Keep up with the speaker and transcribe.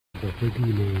The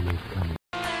boogeyman is coming.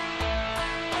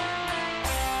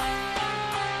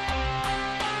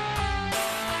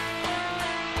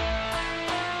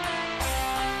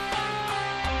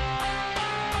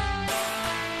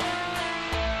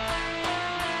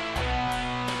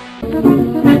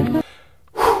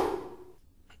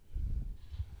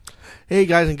 Hey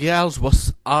guys and gals,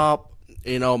 what's up?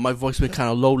 You know, my voice been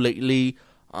kind of low lately.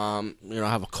 I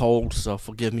have a cold, so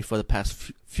forgive me for the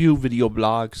past few video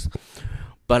blogs.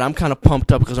 But I'm kind of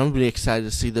pumped up because I'm really excited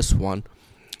to see this one.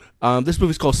 This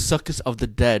movie's called Circus of the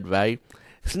Dead, right?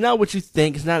 It's not what you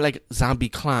think. It's not like zombie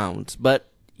clowns.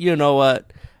 But you know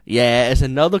what? Yeah, it's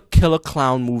another killer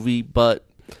clown movie. But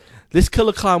this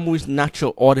killer clown movie is not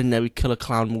your ordinary killer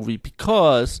clown movie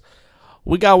because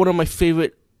we got one of my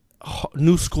favorite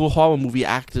new school horror movie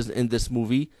actors in this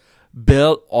movie,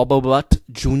 Bill Oberbutt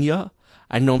Jr.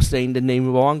 I know I'm saying the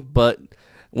name wrong, but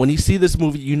when you see this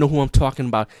movie, you know who I'm talking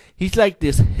about. He's like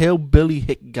this hillbilly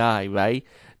hick guy, right?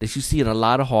 That you see in a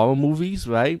lot of horror movies,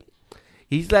 right?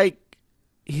 He's like,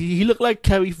 he looked like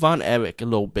Kerry Von Erich a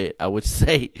little bit, I would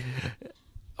say.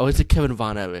 Oh, it's a Kevin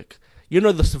Von Erich. You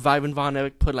know the surviving Von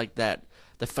Erich put like that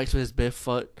fights with his bare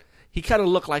foot? He kind of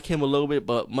looked like him a little bit,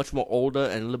 but much more older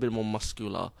and a little bit more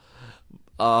muscular.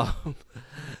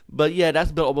 But yeah,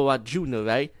 that's Bill Oberbutt Jr.,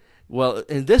 right? Well,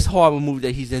 in this horror movie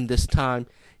that he's in this time,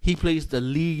 he plays the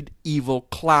lead evil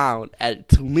clown. And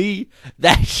to me,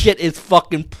 that shit is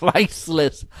fucking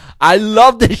priceless. I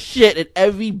love this shit in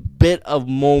every bit of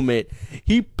moment.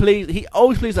 He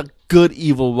always plays a good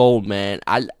evil role, man.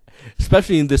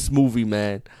 Especially in this movie,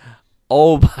 man.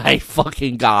 Oh my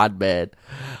fucking god, man.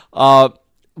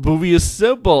 Movie is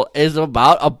simple. It's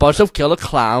about a bunch of killer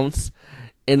clowns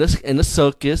in a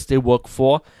circus they work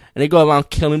for, and they go around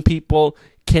killing people,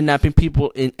 kidnapping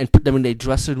people, and put them in their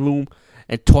dressing room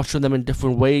and torture them in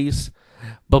different ways.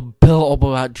 But Bill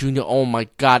Oberbutt Jr., oh my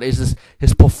god, his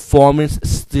performance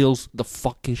steals the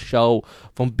fucking show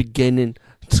from beginning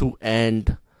to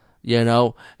end. You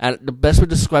know, and the best way to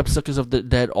describe Circus of the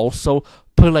Dead also,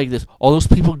 put it like this: all those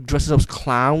people dressed up as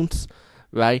clowns,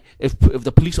 right? If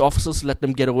the police officers let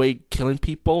them get away killing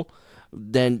people,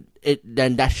 then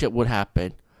that shit would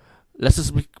happen.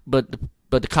 But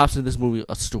the cops in this movie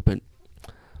are stupid.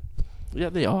 Yeah,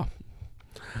 they are.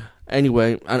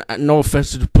 Anyway, no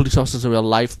offense to the police officers in real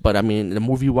life, but I mean, in the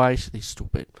movie wise, they're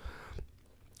stupid.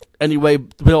 Anyway,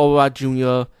 Bill Oberbutt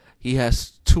Jr., he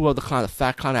has two other clowns: the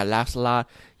fat clown that laughs a lot.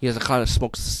 He has a clown that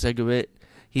smokes a cigarette.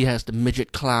 He has the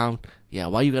midget clown. Yeah,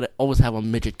 why you gotta always have a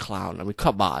midget clown? I mean,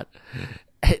 come on.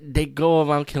 They go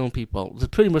around killing people. So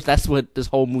pretty much that's what this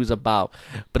whole movie's about.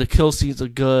 But the kill scenes are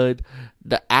good.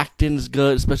 The acting is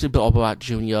good, especially Bill Oberbutt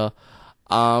Jr.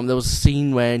 There was a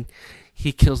scene when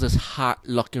he kills this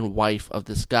hot-looking wife of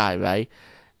this guy, right?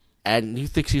 And you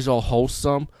think she's all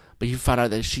wholesome, but you find out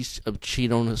that she's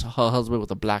cheating on her husband with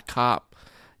a black cop,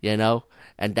 you know?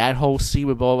 And that whole scene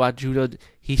with Bill Oberbutt Jr.,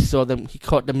 he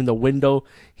caught them in the window.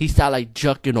 He started like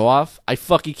jerking off. I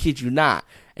fucking kid you not.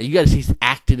 And you gotta see he's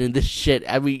acting in this shit.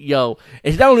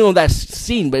 It's not only on that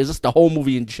scene, but it's just the whole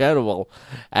movie in general.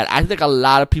 And I think a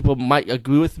lot of people might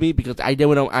agree with me because I did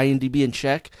it on IMDb and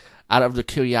check out of the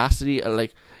curiosity.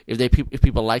 Like if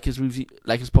people like his review,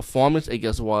 like his performance, and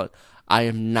guess what? I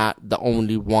am not the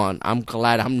only one. I'm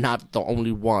glad I'm not the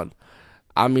only one.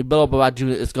 I mean, Bill Oberbutt Jr.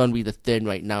 is gonna be the thing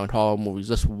right now in horror movies.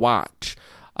 Just watch.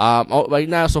 Right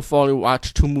now, so far, we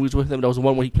watched two movies with him. There was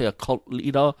one where he played a cult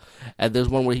leader, and there's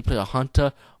one where he played a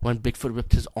hunter when Bigfoot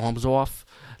ripped his arms off.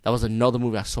 That was another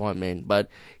movie I saw him in. But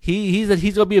he's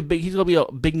gonna be a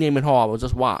big name in horror.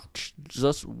 Just watch.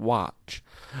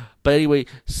 But anyway,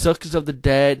 Circus of the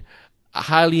Dead, a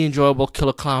highly enjoyable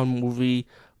killer clown movie,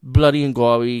 bloody and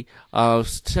gory.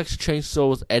 Texas Chainsaw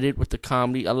was edited with the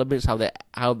comedy elements, how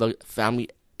the family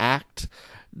act.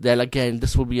 Then again,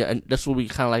 this will be kind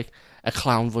of like a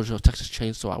clown version of Texas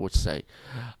Chainsaw, I would say.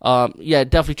 Yeah,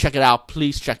 definitely check it out.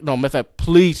 Please check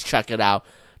it out.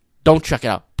 Don't check it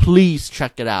out. Please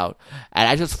check it out. And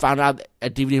I just found out a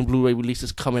DVD and Blu-ray release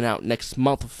is coming out next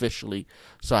month officially.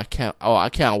 So I can't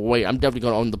wait. I'm definitely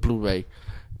going to own the Blu-ray.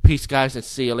 Peace, guys, and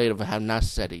see you later if I have not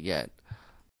said it yet.